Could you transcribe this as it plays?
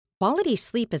Quality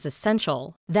sleep is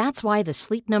essential. That's why the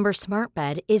Sleep Number Smart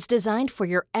Bed is designed for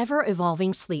your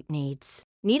ever-evolving sleep needs.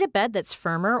 Need a bed that's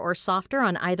firmer or softer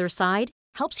on either side?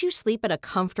 Helps you sleep at a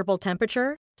comfortable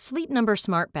temperature? Sleep Number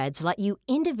Smart Beds let you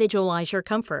individualize your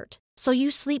comfort, so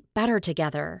you sleep better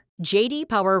together. J.D.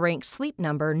 Power ranks Sleep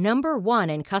Number number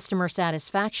 1 in customer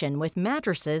satisfaction with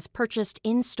mattresses purchased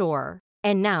in-store.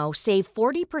 And now, save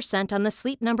 40% on the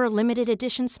Sleep Number Limited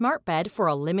Edition Smart Bed for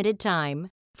a limited time.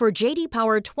 For J.D.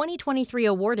 Power 2023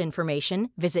 award information,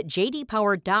 visit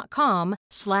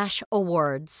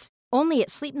jdpower.com/awards. Only at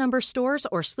Sleep Number stores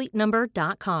or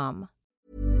sleepnumber.com.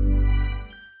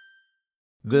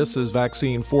 This is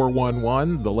Vaccine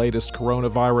 411, the latest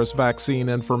coronavirus vaccine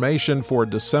information for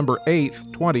December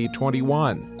 8th,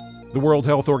 2021. The World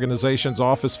Health Organization's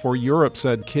Office for Europe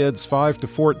said kids 5 to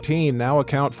 14 now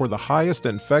account for the highest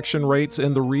infection rates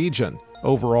in the region.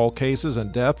 Overall cases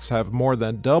and deaths have more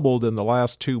than doubled in the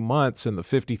last 2 months in the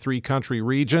 53-country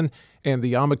region, and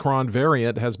the Omicron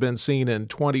variant has been seen in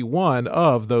 21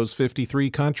 of those 53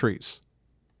 countries.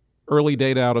 Early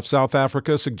data out of South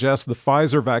Africa suggests the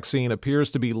Pfizer vaccine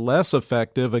appears to be less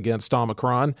effective against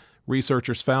Omicron.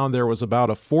 Researchers found there was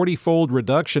about a 40-fold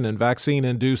reduction in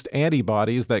vaccine-induced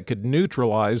antibodies that could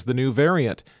neutralize the new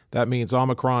variant. That means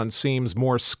Omicron seems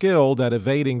more skilled at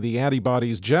evading the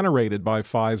antibodies generated by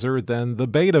Pfizer than the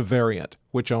Beta variant,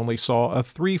 which only saw a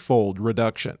 3-fold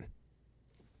reduction.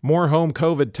 More home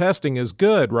COVID testing is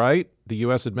good, right? The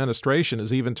U.S. administration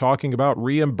is even talking about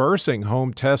reimbursing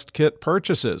home test kit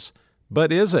purchases.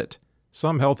 But is it?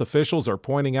 Some health officials are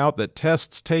pointing out that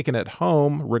tests taken at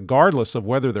home, regardless of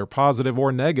whether they're positive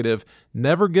or negative,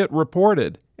 never get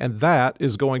reported, and that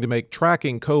is going to make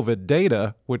tracking COVID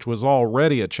data, which was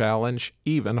already a challenge,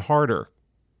 even harder.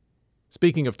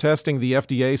 Speaking of testing, the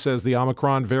FDA says the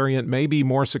Omicron variant may be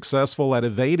more successful at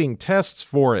evading tests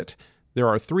for it. There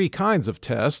are 3 kinds of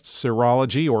tests: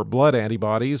 serology or blood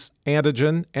antibodies,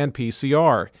 antigen, and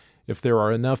PCR. If there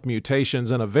are enough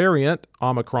mutations in a variant,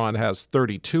 Omicron has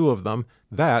 32 of them,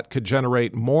 that could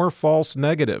generate more false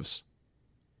negatives.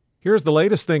 Here's the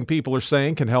latest thing people are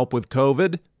saying can help with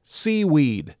COVID: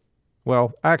 seaweed.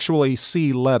 Well, actually,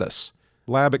 sea lettuce.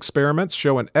 Lab experiments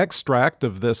show an extract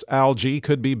of this algae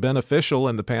could be beneficial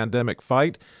in the pandemic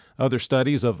fight. Other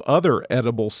studies of other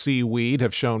edible seaweed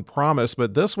have shown promise,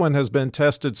 but this one has been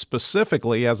tested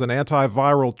specifically as an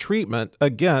antiviral treatment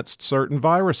against certain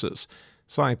viruses.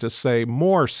 Scientists say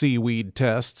more seaweed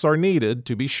tests are needed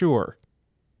to be sure.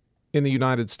 In the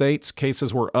United States,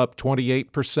 cases were up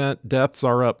 28%, deaths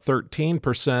are up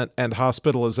 13%, and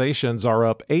hospitalizations are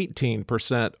up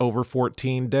 18% over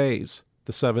 14 days.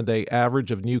 The 7-day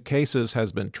average of new cases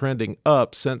has been trending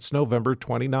up since November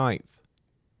 29th.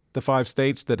 The 5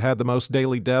 states that had the most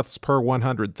daily deaths per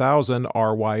 100,000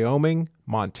 are Wyoming,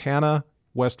 Montana,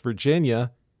 West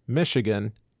Virginia,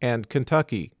 Michigan, and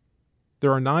Kentucky.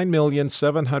 There are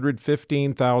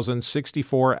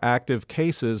 9,715,064 active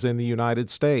cases in the United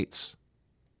States.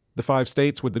 The 5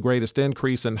 states with the greatest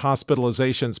increase in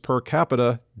hospitalizations per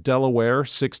capita: Delaware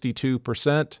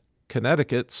 62%,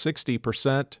 Connecticut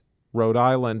 60%, Rhode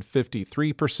Island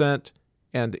 53%,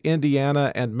 and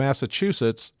Indiana and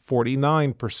Massachusetts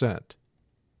 49%.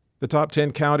 The top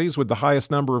 10 counties with the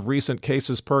highest number of recent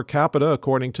cases per capita,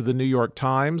 according to the New York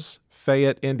Times: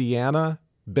 Fayette, Indiana;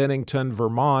 Bennington,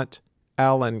 Vermont;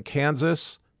 Allen,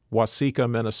 Kansas; Waseca,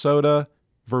 Minnesota;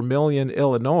 Vermilion,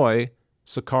 Illinois;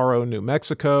 Socorro, New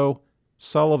Mexico;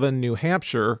 Sullivan, New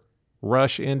Hampshire;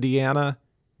 Rush, Indiana;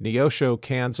 Neosho,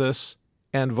 Kansas;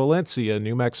 and Valencia,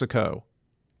 New Mexico.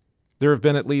 There have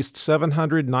been at least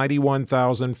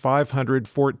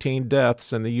 791,514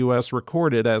 deaths in the U.S.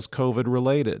 recorded as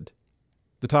COVID-related.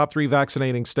 The top 3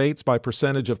 vaccinating states by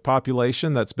percentage of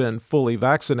population that's been fully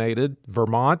vaccinated: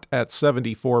 Vermont at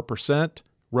 74%,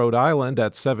 Rhode Island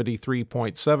at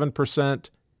 73.7%,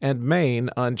 and Maine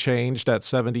unchanged at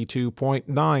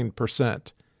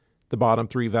 72.9%. The bottom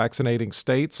 3 vaccinating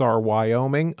states are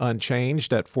Wyoming,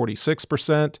 unchanged at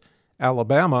 46%,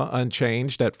 Alabama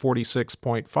unchanged at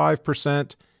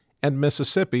 46.5%, and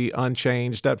Mississippi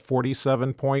unchanged at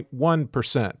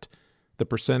 47.1%. The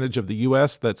percentage of the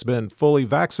U.S. that's been fully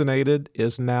vaccinated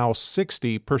is now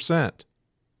 60%.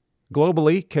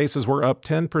 Globally, cases were up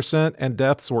 10% and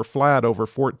deaths were flat over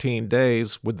 14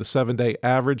 days, with the 7-day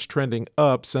average trending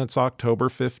up since October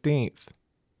 15th.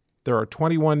 There are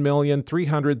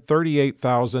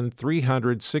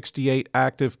 21,338,368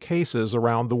 active cases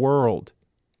around the world.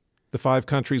 The 5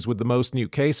 countries with the most new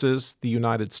cases: the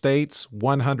United States,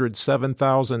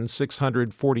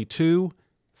 107,642,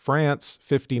 France,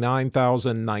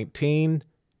 59,019,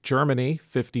 Germany,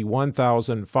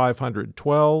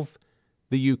 51,512,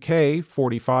 the UK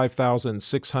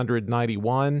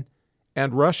 45,691,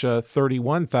 and Russia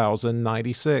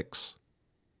 31,096.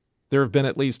 There have been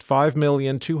at least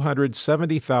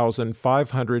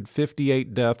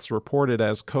 5,270,558 deaths reported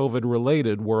as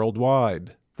COVID-related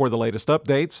worldwide. For the latest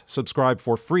updates, subscribe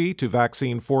for free to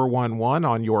Vaccine 411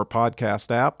 on your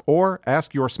podcast app or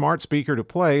ask your smart speaker to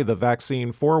play the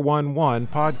Vaccine 411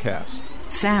 podcast.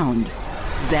 Sound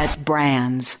that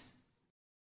brands.